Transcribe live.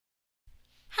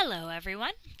Hello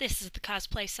everyone, this is the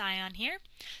Cosplay Scion here.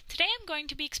 Today I'm going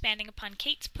to be expanding upon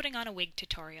Kate's putting on a wig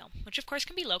tutorial, which of course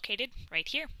can be located right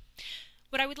here.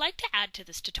 What I would like to add to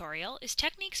this tutorial is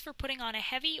techniques for putting on a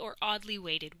heavy or oddly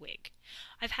weighted wig.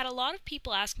 I've had a lot of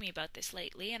people ask me about this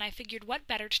lately, and I figured what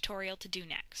better tutorial to do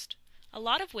next. A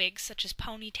lot of wigs, such as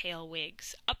ponytail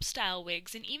wigs, up-style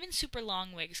wigs, and even super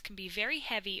long wigs can be very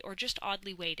heavy or just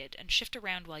oddly weighted and shift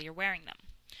around while you're wearing them.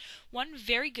 One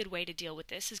very good way to deal with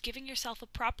this is giving yourself a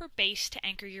proper base to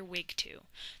anchor your wig to.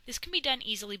 This can be done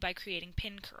easily by creating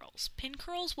pin curls. Pin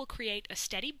curls will create a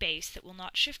steady base that will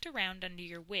not shift around under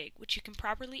your wig, which you can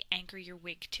properly anchor your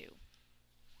wig to.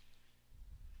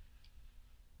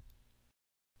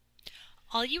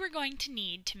 All you are going to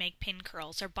need to make pin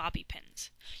curls are bobby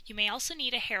pins. You may also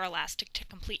need a hair elastic to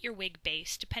complete your wig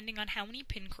base, depending on how many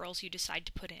pin curls you decide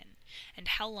to put in, and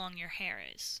how long your hair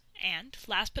is. And,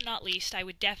 last but not least, I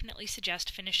would definitely suggest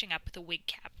finishing up with a wig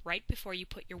cap right before you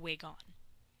put your wig on.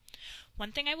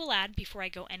 One thing I will add before I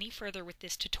go any further with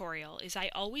this tutorial is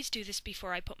I always do this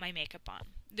before I put my makeup on.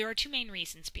 There are two main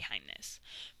reasons behind this.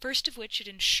 First of which, it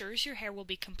ensures your hair will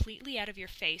be completely out of your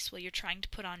face while you're trying to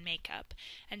put on makeup,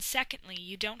 and secondly,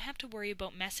 you don't have to worry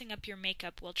about messing up your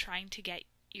makeup while trying to get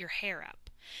your hair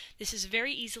up. This is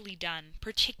very easily done,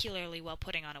 particularly while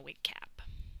putting on a wig cap.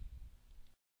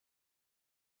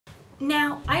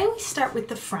 Now, I always start with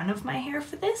the front of my hair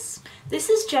for this. This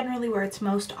is generally where it's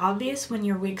most obvious when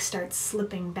your wig starts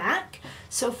slipping back.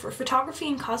 So for photography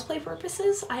and cosplay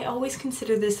purposes, I always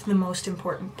consider this the most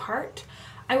important part.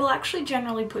 I will actually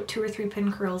generally put 2 or 3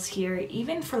 pin curls here,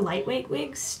 even for lightweight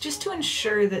wigs, just to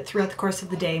ensure that throughout the course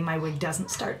of the day my wig doesn't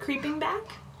start creeping back.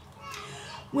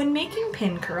 When making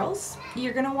pin curls,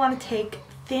 you're going to want to take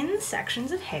thin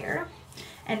sections of hair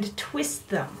and twist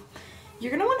them. You're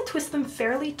going to want to twist them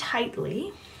fairly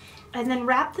tightly and then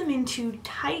wrap them into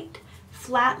tight,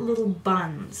 flat little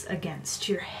buns against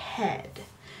your head.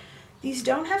 These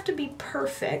don't have to be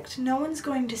perfect. No one's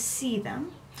going to see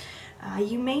them.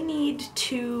 You may need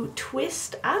to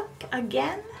twist up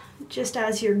again just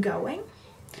as you're going,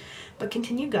 but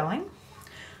continue going.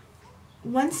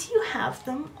 Once you have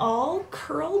them all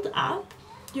curled up,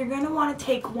 you're going to want to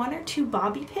take 1 or 2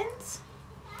 bobby pins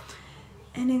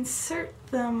and insert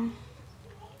them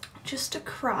just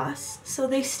across so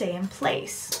they stay in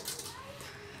place.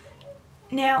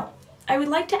 Now, I would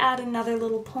like to add another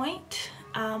little point.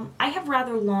 I have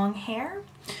rather long hair,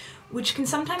 which can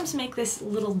sometimes make this a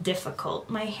little difficult.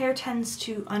 My hair tends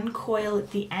to uncoil at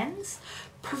the ends.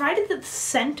 Provided that the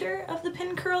center of the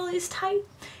pin curl is tight,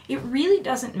 it really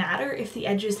doesn't matter if the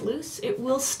edge is loose, it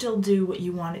will still do what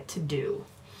you want it to do.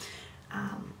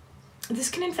 This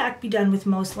can in fact be done with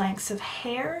most lengths of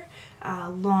hair.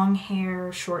 Long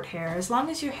hair, short hair. As long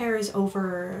as your hair is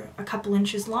over a couple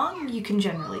inches long, you can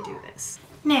generally do this.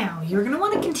 Now, you're going to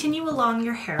want to continue along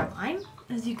your hairline.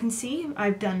 As you can see,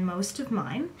 I've done most of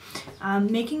mine.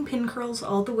 Making pin curls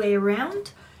all the way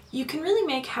around. You can really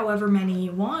make however many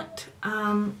you want.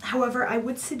 However, I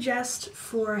would suggest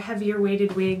for heavier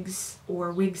weighted wigs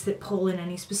or wigs that pull in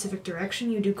any specific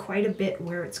direction, you do quite a bit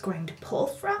where it's going to pull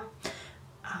from.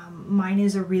 Mine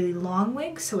is a really long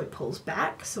wig, so it pulls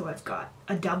back, so I've got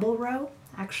a double row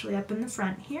actually up in the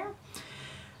front here.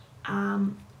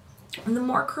 And the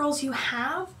more curls you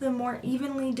have, the more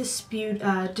evenly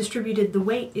distributed the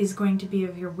weight is going to be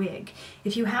of your wig.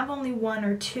 If you have only 1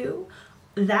 or 2,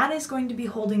 that is going to be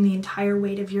holding the entire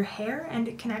weight of your hair, and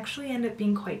it can actually end up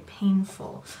being quite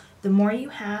painful. The more you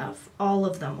have, all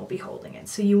of them will be holding it,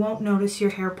 so you won't notice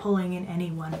your hair pulling in any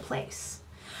one place.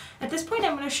 At this point,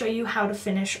 I'm going to show you how to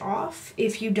finish off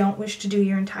if you don't wish to do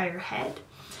your entire head.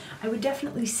 I would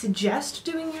definitely suggest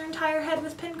doing your entire head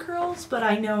with pin curls, but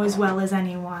I know as well as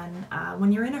anyone,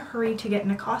 when you're in a hurry to get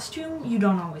in a costume, you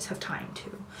don't always have time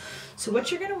to. So what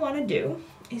you're going to want to do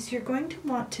is you're going to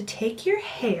want to take your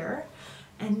hair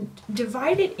and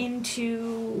divide it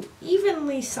into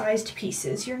evenly sized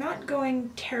pieces. You're not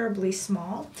going terribly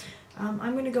small.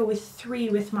 I'm going to go with 3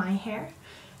 with my hair,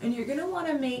 and you're going to want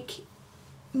to make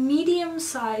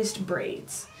medium-sized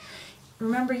braids.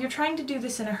 Remember, you're trying to do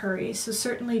this in a hurry, so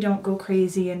certainly don't go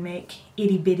crazy and make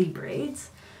itty-bitty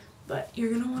braids, but you're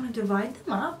going to want to divide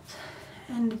them up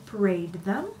and braid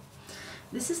them.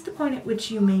 This is the point at which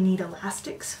you may need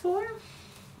elastics for.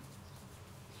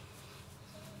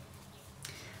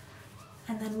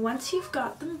 And then once you've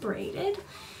got them braided,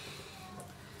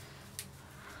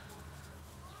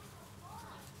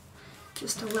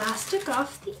 just elastic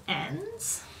off the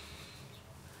ends.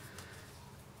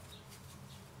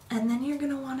 And then you're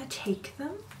going to want to take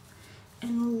them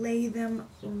and lay them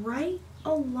right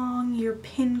along your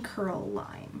pin curl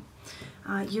line.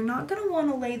 You're not going to want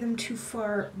to lay them too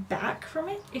far back from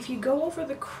it. If you go over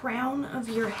the crown of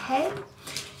your head,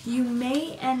 you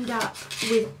may end up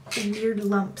with weird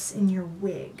lumps in your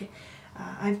wig.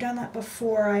 I've done that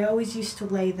before. I always used to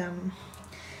lay them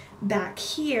back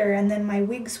here, and then my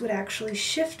wigs would actually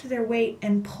shift their weight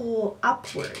and pull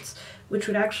upwards, which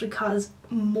would actually cause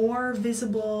more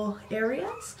visible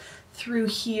areas through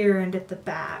here and at the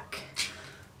back.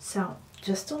 So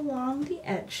just along the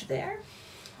edge there.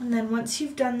 And then once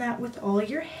you've done that with all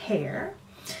your hair,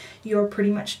 you're pretty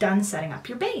much done setting up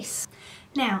your base.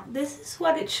 Now, this is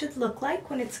what it should look like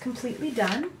when it's completely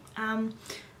done.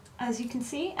 As you can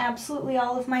see, absolutely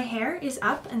all of my hair is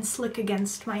up and slick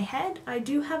against my head. I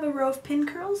do have a row of pin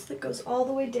curls that goes all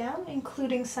the way down,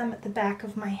 including some at the back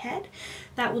of my head.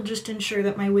 That will just ensure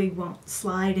that my wig won't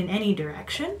slide in any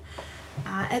direction.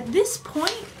 At this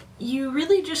point, you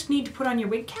really just need to put on your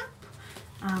wig cap.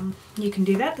 You can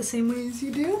do that the same way as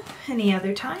you do any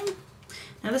other time.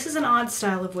 Now this is an odd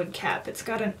style of wig cap. It's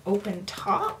got an open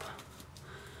top,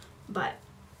 but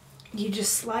you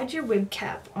just slide your wig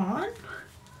cap on.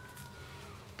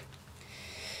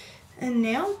 And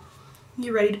now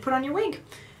you're ready to put on your wig.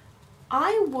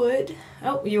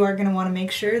 You are going to want to make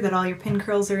sure that all your pin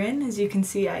curls are in. As you can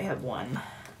see, I have one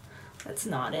that's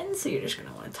not in, so you're just going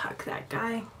to want to tuck that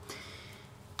guy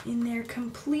in there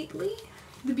completely.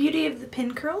 The beauty of the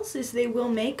pin curls is they will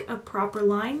make a proper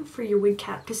line for your wig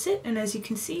cap to sit, and as you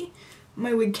can see,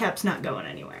 my wig cap's not going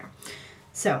anywhere.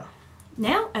 So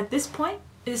now at this point,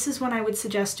 this is when I would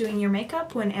suggest doing your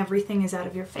makeup, when everything is out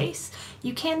of your face.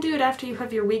 You can do it after you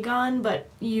have your wig on, but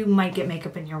you might get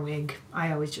makeup in your wig.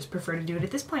 I always just prefer to do it at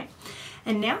this point.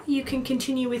 And now you can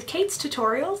continue with Kate's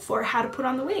tutorial for how to put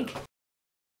on the wig.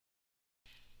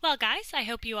 Well guys, I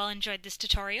hope you all enjoyed this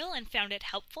tutorial and found it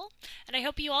helpful, and I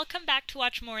hope you all come back to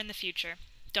watch more in the future.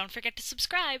 Don't forget to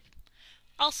subscribe!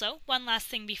 Also, one last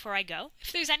thing before I go,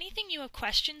 if there's anything you have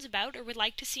questions about or would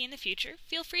like to see in the future,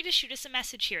 feel free to shoot us a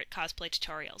message here at Cosplay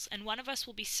Tutorials, and one of us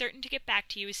will be certain to get back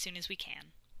to you as soon as we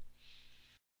can.